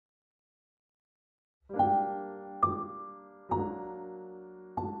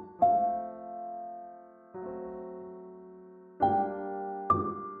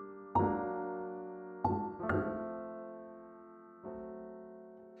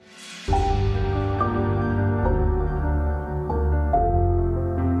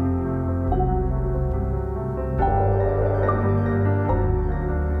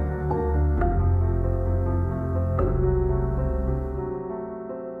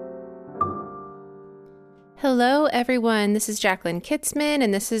Hello, everyone. This is Jacqueline Kitzman,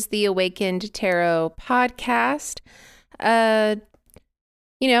 and this is the Awakened Tarot podcast. As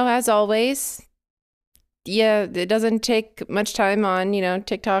always, it doesn't take much time on,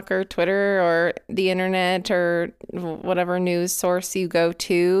 TikTok or Twitter or the internet or whatever news source you go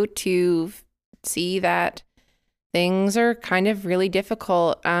to see that things are kind of really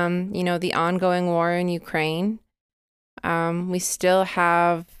difficult. The ongoing war in Ukraine. We still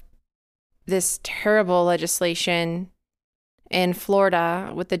have this terrible legislation in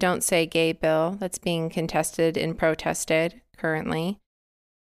Florida with the Don't Say Gay bill that's being contested and protested currently.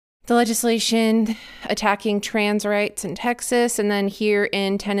 The legislation attacking trans rights in Texas, and then here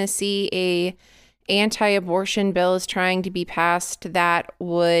in Tennessee, a anti-abortion bill is trying to be passed that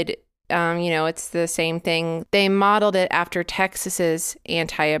would, it's the same thing. They modeled it after Texas's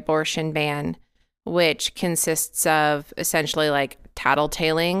anti-abortion ban, which consists of essentially like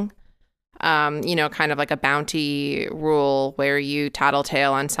tattletaling. Kind of like a bounty rule where you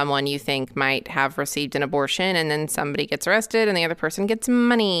tattletale on someone you think might have received an abortion, and then somebody gets arrested and the other person gets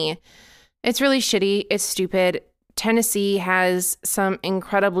money. It's really shitty. It's stupid. Tennessee has some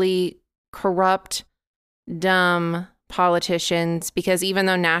incredibly corrupt, dumb politicians because even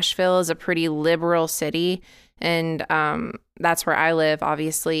though Nashville is a pretty liberal city, and that's where I live,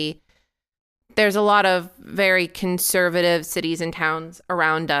 obviously, there's a lot of very conservative cities and towns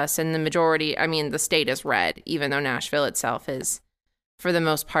around us, and the majority, the state is red, even though Nashville itself is, for the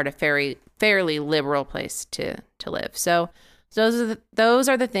most part, a fairly liberal place to live. So those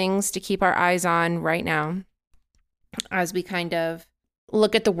are the things to keep our eyes on right now as we kind of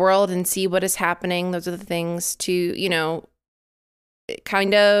look at the world and see what is happening. Those are the things to,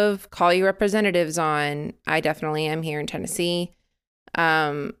 kind of call your representatives on. I definitely am here in Tennessee.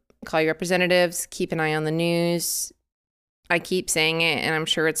 Call your representatives, keep an eye on the news. I keep saying it, and I'm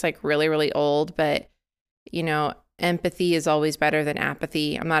sure it's like really, really old, but empathy is always better than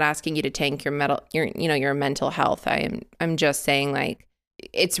apathy. I'm not asking you to tank your mental health. I'm just saying, like,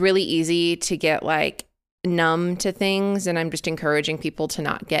 it's really easy to get like numb to things, and I'm just encouraging people to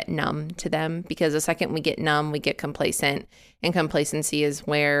not get numb to them, because the second we get numb, we get complacent, and complacency is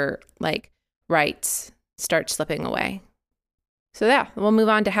where like rights start slipping away. So yeah, we'll move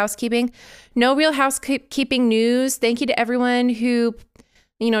on to housekeeping. No real housekeeping news. Thank you to everyone who,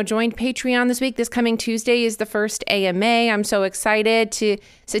 joined Patreon this week. This coming Tuesday is the first AMA. I'm so excited to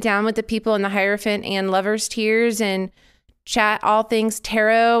sit down with the people in the Hierophant and Lovers tiers and chat all things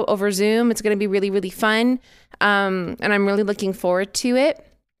tarot over Zoom. It's going to be really, really fun. And I'm really looking forward to it.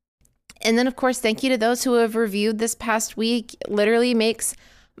 And then, of course, thank you to those who have reviewed this past week. Literally makes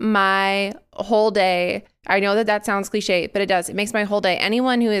my whole day. I know that sounds cliche, but it does. It makes my whole day.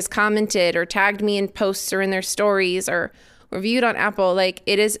 Anyone who has commented or tagged me in posts or in their stories or reviewed on Apple, like,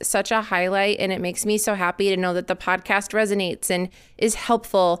 it is such a highlight, and it makes me so happy to know that the podcast resonates and is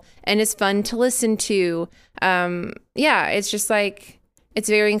helpful and is fun to listen to. It's just like, it's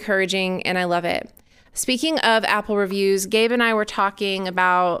very encouraging, and I love it. Speaking of Apple reviews, Gabe and I were talking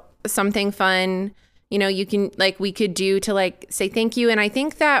about something fun we could do to like say thank you. And I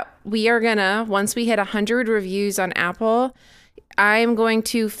think that we are gonna, once we hit 100 reviews on Apple, I'm going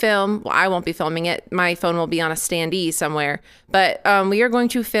to film, well, I won't be filming it. My phone will be on a standee somewhere, but we are going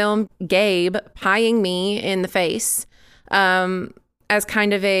to film Gabe pieing me in the face as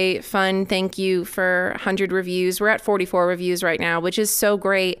kind of a fun thank you for 100 reviews. We're at 44 reviews right now, which is so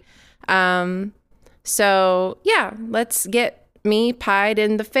great. So yeah, let's get me pied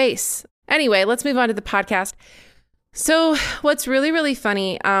in the face. Anyway, let's move on to the podcast. So what's really, really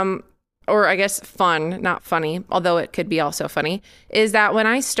funny, or I guess fun, not funny, although it could be also funny, is that when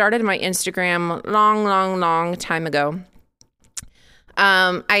I started my Instagram long time ago,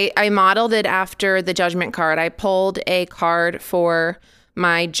 I modeled it after the Judgment card. I pulled a card for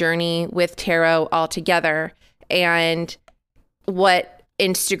my journey with tarot altogether and what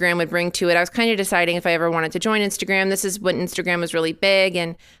Instagram would bring to it. I was kind of deciding if I ever wanted to join Instagram. This is when Instagram was really big,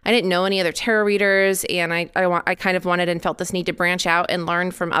 and I didn't know any other tarot readers, and I kind of wanted and felt this need to branch out and learn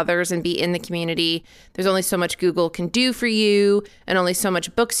from others and be in the community. There's only so much Google can do for you and only so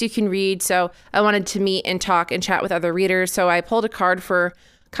much books you can read. So I wanted to meet and talk and chat with other readers. So I pulled a card for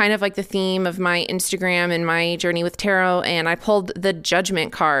kind of like the theme of my Instagram and my journey with tarot, and I pulled the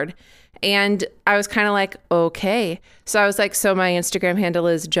Judgment card. And I was kind of like, okay. So I was like, so my Instagram handle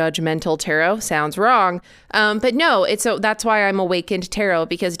is Judgmental Tarot. Sounds wrong. But no, that's why I'm Awakened Tarot,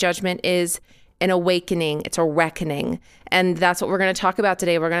 because judgment is an awakening. It's a reckoning. And that's what we're going to talk about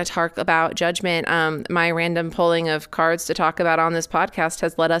today. We're going to talk about judgment. My random pulling of cards to talk about on this podcast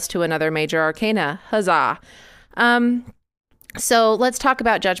has led us to another major arcana. Huzzah. So let's talk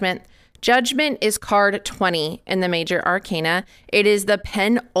about judgment. Judgment is card 20 in the major arcana. It is the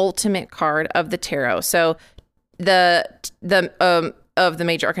penultimate card of the tarot. So of the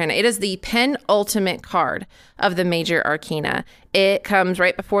major arcana. It is the penultimate card of the major arcana. It comes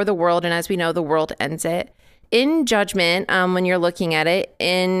right before the world, and as we know, the world ends it. In Judgment, when you're looking at it,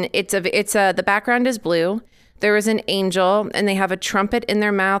 the background is blue. There is an angel, and they have a trumpet in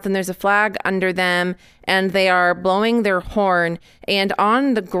their mouth, and there's a flag under them, and they are blowing their horn. And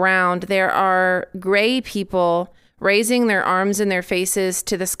on the ground, there are gray people raising their arms and their faces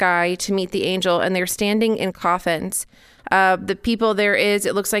to the sky to meet the angel, and they're standing in coffins. The people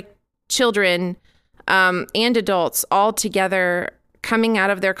it looks like children and adults all together coming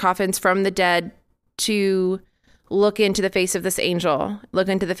out of their coffins from the dead to look into the face of this angel, look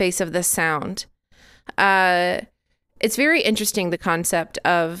into the face of this sound. It's very interesting, the concept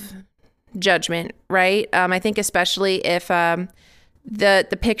of judgment, right? I think especially if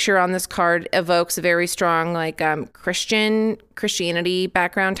the picture on this card evokes a very strong Christianity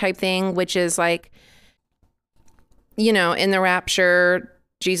background type thing, which is like, in the rapture,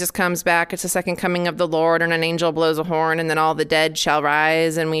 Jesus comes back, it's the second coming of the Lord, and an angel blows a horn, and then all the dead shall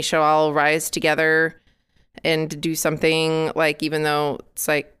rise, and we shall all rise together and do something, like, even though it's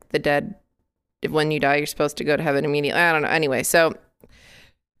like the dead, when you die, you're supposed to go to heaven immediately. I don't know. Anyway, so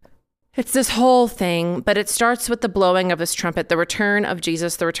it's this whole thing, but it starts with the blowing of this trumpet. The return of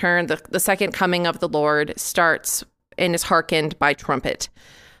Jesus, the second coming of the Lord starts and is hearkened by trumpet.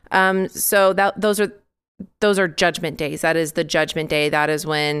 So those are judgment days. That is the judgment day. That is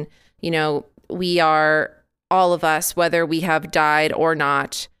when, we are, all of us, whether we have died or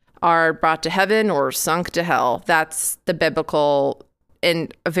not, are brought to heaven or sunk to hell. That's the biblical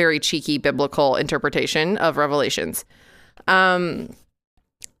and a very cheeky biblical interpretation of Revelations. But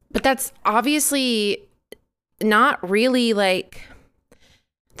that's obviously not really like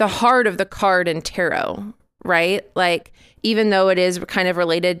the heart of the card in tarot, right? Like, even though it is kind of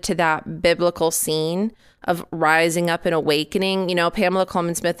related to that biblical scene of rising up and awakening, Pamela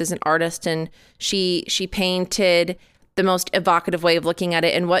Coleman Smith is an artist, and she painted the most evocative way of looking at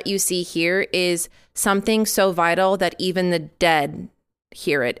it. And what you see here is something so vital that even the dead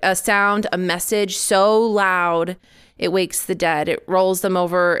hear it. A sound, a message so loud, it wakes the dead. It rolls them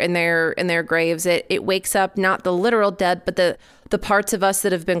over in their graves. It wakes up not the literal dead, but the parts of us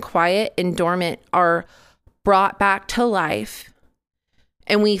that have been quiet and dormant are brought back to life.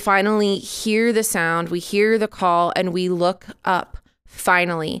 And we finally hear the sound, we hear the call, and we look up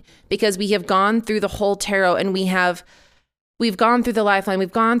finally, because we have gone through the whole tarot, and we've gone through the lifeline,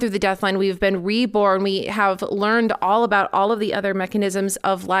 we've gone through the death line, we've been reborn, we have learned all about all of the other mechanisms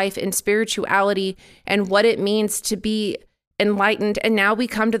of life and spirituality and what it means to be enlightened. And now we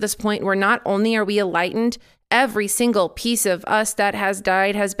come to this point where not only are we enlightened, every single piece of us that has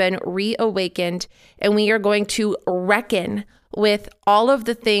died has been reawakened, and we are going to reckon with all of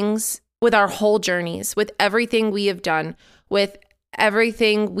the things, with our whole journeys, with everything we have done, with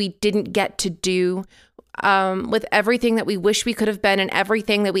everything we didn't get to do, with everything that we wish we could have been, and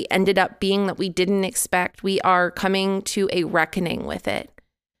everything that we ended up being that we didn't expect. We are coming to a reckoning with it.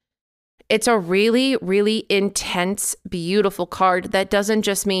 It's a really, really intense, beautiful card that doesn't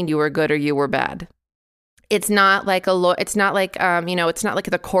just mean you were good or you were bad. It's not like it's not like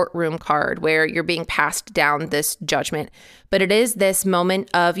the courtroom card where you're being passed down this judgment, but it is this moment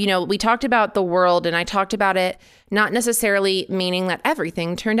of, we talked about the world, and I talked about it not necessarily meaning that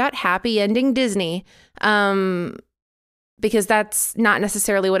everything turned out happy ending Disney, because that's not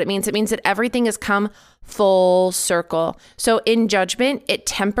necessarily what it means. It means that everything has come full circle. So in Judgment, it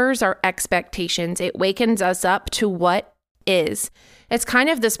tempers our expectations. It wakens us up to what is. It's kind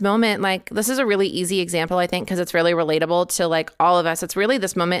of this moment, like, this is a really easy example, I think, because it's really relatable to like all of us. It's really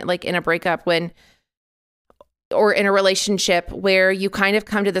this moment, like in a breakup or in a relationship where you kind of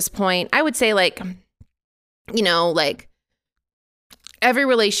come to this point. I would say like every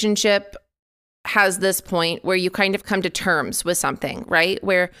relationship has this point where you kind of come to terms with something, right?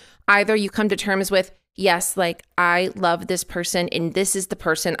 Where either you come to terms with, yes, like, I love this person and this is the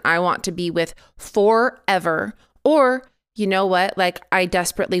person I want to be with forever, or you know what, like, I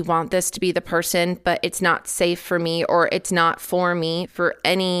desperately want this to be the person, but it's not safe for me, or it's not for me for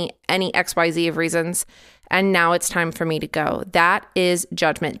any XYZ of reasons. And now it's time for me to go. That is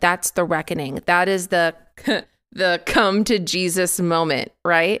judgment. That's the reckoning. That is the come to Jesus moment,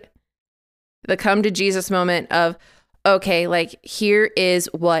 right? The come to Jesus moment of, okay, like, here is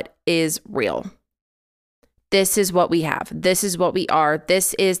what is real. This is what we have. This is what we are.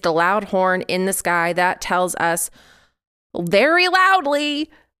 This is the loud horn in the sky that tells us very loudly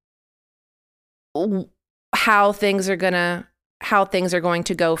how things are gonna how things are going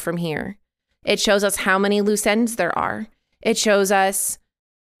to go from here. It shows us how many loose ends there are. It shows us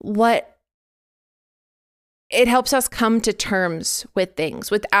it helps us come to terms with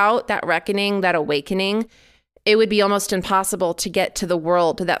things. Without that reckoning, that awakening, it would be almost impossible to get to the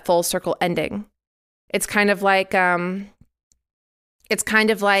world, to that full circle ending. It's kind of like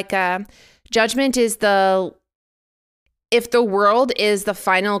Judgment is if the world is the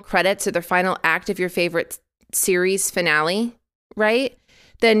final credits or the final act of your favorite series finale, right?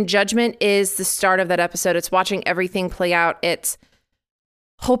 Then Judgment is the start of that episode. It's watching everything play out. It's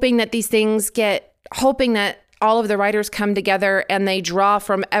hoping that hoping that all of the writers come together and they draw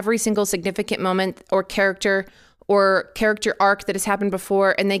from every single significant moment or character arc that has happened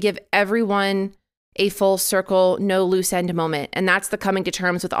before, and they give everyone a full circle, no loose end moment. And that's the coming to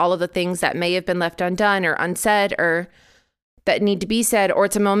terms with all of the things that may have been left undone or unsaid or that need to be said. Or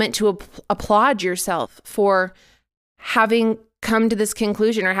it's a moment to applaud yourself for having come to this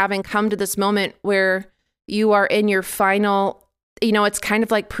conclusion or having come to this moment where you are in your final, it's kind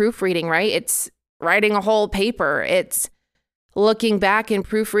of like proofreading, right? It's writing a whole paper. It's looking back and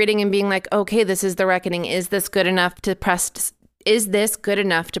proofreading and being like, okay, this is the reckoning. Is this good enough to press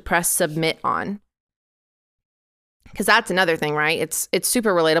submit on? Because that's another thing, right? It's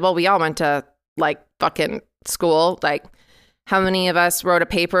super relatable. We all went to like fucking school. Like, how many of us wrote a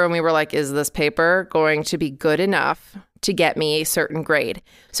paper and we were like, is this paper going to be good enough to get me a certain grade?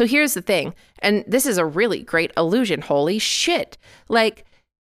 So here's the thing. And this is a really great illusion. Holy shit. Like,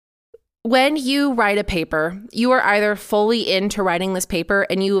 when you write a paper, you are either fully into writing this paper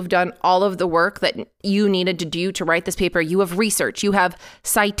and you have done all of the work that you needed to do to write this paper. You have research, you have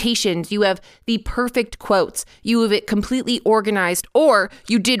citations, you have the perfect quotes, you have it completely organized, or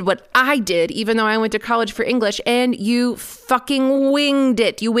you did what I did, even though I went to college for English, and you fucking winged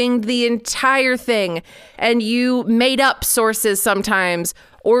it. You winged the entire thing and you made up sources sometimes,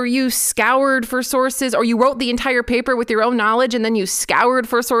 or you scoured for sources, or you wrote the entire paper with your own knowledge and then you scoured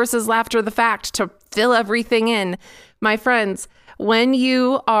for sources after the fact to fill everything in. My friends, when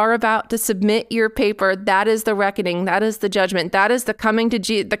you are about to submit your paper, that is the reckoning. That is the judgment. That is the come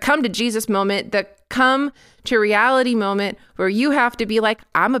to Jesus moment, the come to reality moment where you have to be like,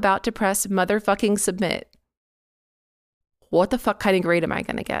 I'm about to press motherfucking submit. What the fuck kind of grade am I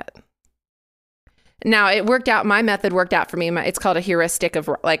going to get? Now, it worked out. My method worked out for me. It's called a heuristic and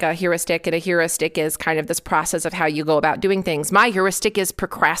a heuristic is kind of this process of how you go about doing things. My heuristic is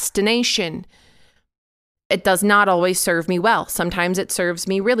procrastination. It does not always serve me well. Sometimes it serves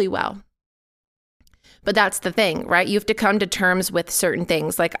me really well. But that's the thing, right? You have to come to terms with certain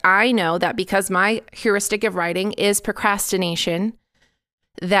things. Like, I know that because my heuristic of writing is procrastination,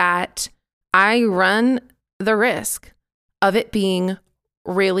 that I run the risk of it being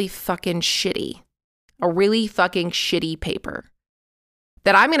really fucking shitty. A really fucking shitty paper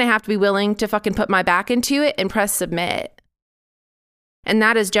that I'm going to have to be willing to fucking put my back into it and press submit. And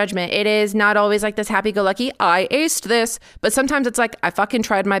that is judgment. It is not always like this happy-go-lucky, I aced this, but sometimes it's like, I fucking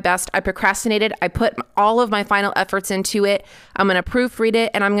tried my best. I procrastinated. I put all of my final efforts into it. I'm going to proofread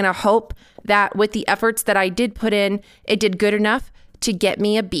it, and I'm going to hope that with the efforts that I did put in, it did good enough to get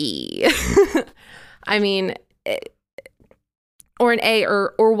me a B. I mean, or an A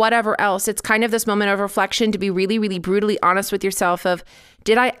or whatever else. It's kind of this moment of reflection to be really, really brutally honest with yourself of,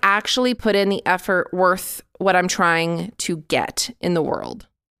 did I actually put in the effort worth what I'm trying to get in the world?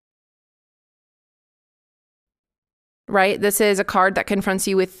 Right? This is a card that confronts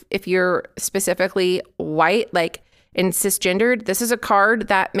you with, if you're specifically white, like and cisgendered, this is a card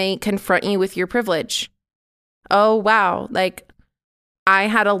that may confront you with your privilege. Oh, wow. Like, I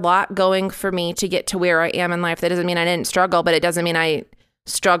had a lot going for me to get to where I am in life. That doesn't mean I didn't struggle, but it doesn't mean I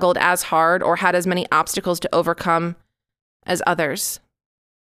struggled as hard or had as many obstacles to overcome as others.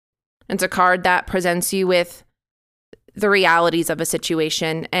 It's a card that presents you with the realities of a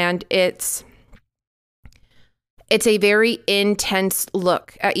situation, and it's a very intense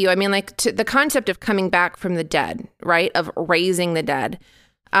look at you. I mean, like, the concept of coming back from the dead, right? Of raising the dead.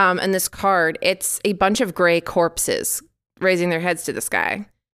 And this card, it's a bunch of gray corpses raising their heads to the sky.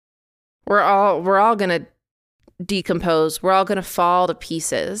 We're all going to decompose. We're all going to fall to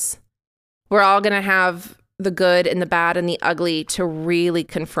pieces. We're all going to have the good and the bad and the ugly to really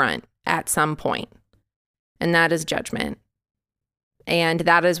confront at some point. And that is judgment. And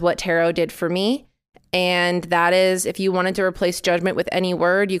that is what tarot did for me. And that is, if you wanted to replace judgment with any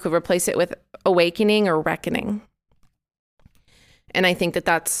word, you could replace it with awakening or reckoning. And I think that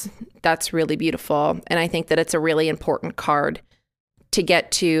that's really beautiful. And I think that it's a really important card to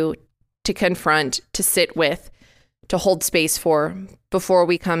get to confront, to sit with, to hold space for before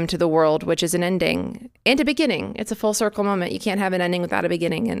we come to the world, which is an ending and a beginning. It's a full circle moment. You can't have an ending without a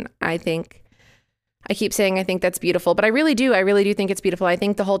beginning. And I keep saying I think that's beautiful, but I really do think it's beautiful. I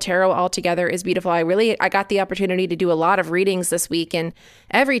think the whole tarot altogether is beautiful. I got the opportunity to do a lot of readings this week, and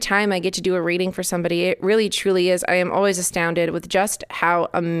every time I get to do a reading for somebody, it really truly is. I am always astounded with just how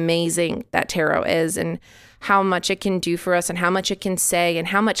amazing that tarot is and how much it can do for us and how much it can say and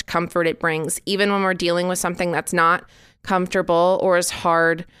how much comfort it brings, even when we're dealing with something that's not comfortable or is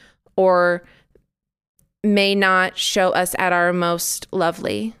hard or may not show us at our most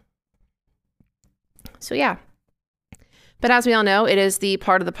lovely. So yeah. But as we all know, it is the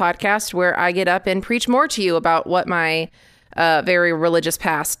part of the podcast where I get up and preach more to you about what my very religious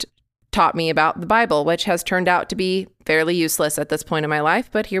past taught me about the Bible, which has turned out to be fairly useless at this point in my life.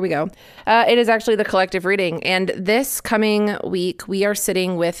 But here we go. It is actually the collective reading. And this coming week, we are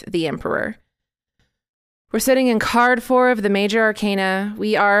sitting with the Emperor. We're sitting in card 4 of the Major Arcana.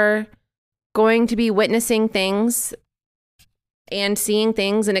 We are going to be witnessing things and seeing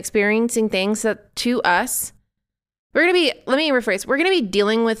things and experiencing things that to us, let me rephrase, we're going to be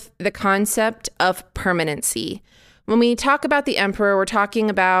dealing with the concept of permanency. When we talk about the Emperor, we're talking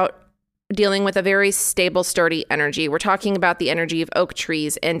about dealing with a very stable, sturdy energy. We're talking about the energy of oak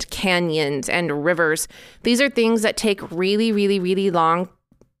trees and canyons and rivers. These are things that take really, really, really long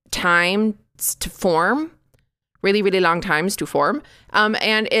time to form, really, really long times to form.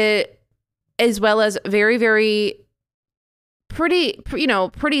 And it, as well as very, very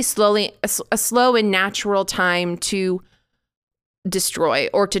pretty slowly, a slow and natural time to destroy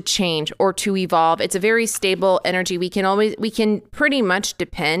or to change or to evolve. It's a very stable energy. We can pretty much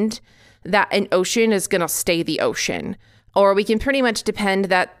depend that an ocean is going to stay the ocean, or we can pretty much depend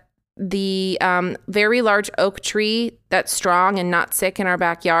that the very large oak tree that's strong and not sick in our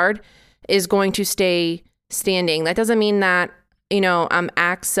backyard is going to stay standing. That doesn't mean that,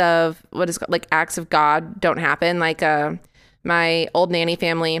 acts of God don't happen. Like, my old nanny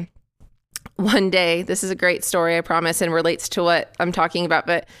family, one day, this is a great story, I promise, and relates to what I'm talking about,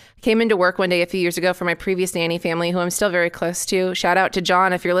 but I came into work one day a few years ago for my previous nanny family, who I'm still very close to. Shout out to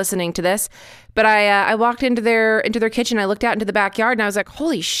John if you're listening to this. But I walked into their kitchen, I looked out into the backyard, and I was like,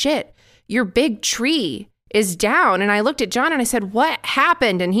 holy shit, your big tree is down. And I looked at John and I said, what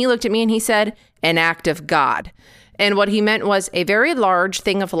happened? And he looked at me and he said, an act of God. And what he meant was a very large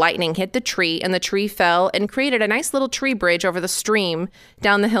thing of lightning hit the tree, and the tree fell and created a nice little tree bridge over the stream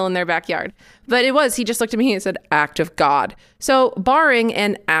down the hill in their backyard. But he just looked at me and said, act of God. So barring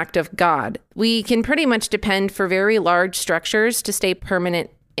an act of God, we can pretty much depend for very large structures to stay permanent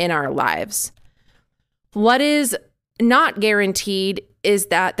in our lives. What is not guaranteed is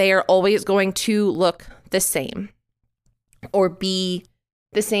that they are always going to look the same or be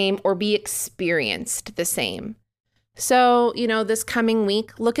the same or be experienced the same. So, this coming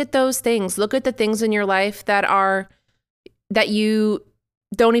week, look at those things. Look at the things in your life that you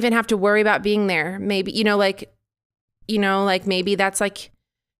don't even have to worry about being there. Maybe, maybe that's like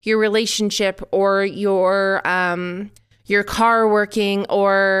your relationship or your car working,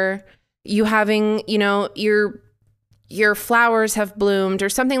 or you having, your flowers have bloomed or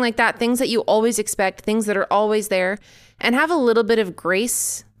something like that. Things that you always expect, things that are always there, and have a little bit of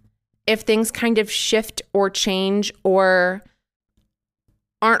grace if things kind of shift or change or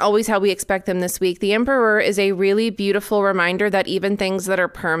aren't always how we expect them this week. The Emperor is a really beautiful reminder that even things that are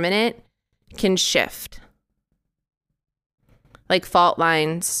permanent can shift. Like fault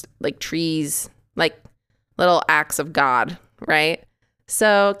lines, like trees, like little acts of God, right?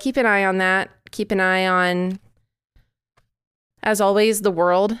 So keep an eye on that. Keep an eye on, as always, the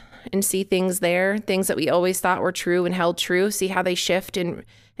world, and see things there, things that we always thought were true and held true. See how they shift and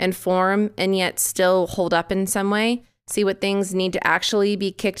form and yet still hold up in some way. See what things need to actually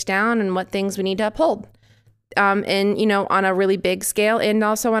be kicked down and what things we need to uphold. And, on a really big scale and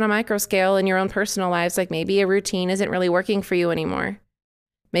also on a micro scale in your own personal lives, like maybe a routine isn't really working for you anymore.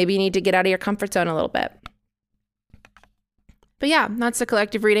 Maybe you need to get out of your comfort zone a little bit. But yeah, that's the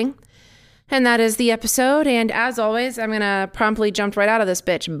collective reading. And that is the episode. And as always, I'm going to promptly jump right out of this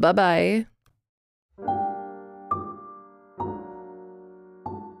bitch. Bye-bye.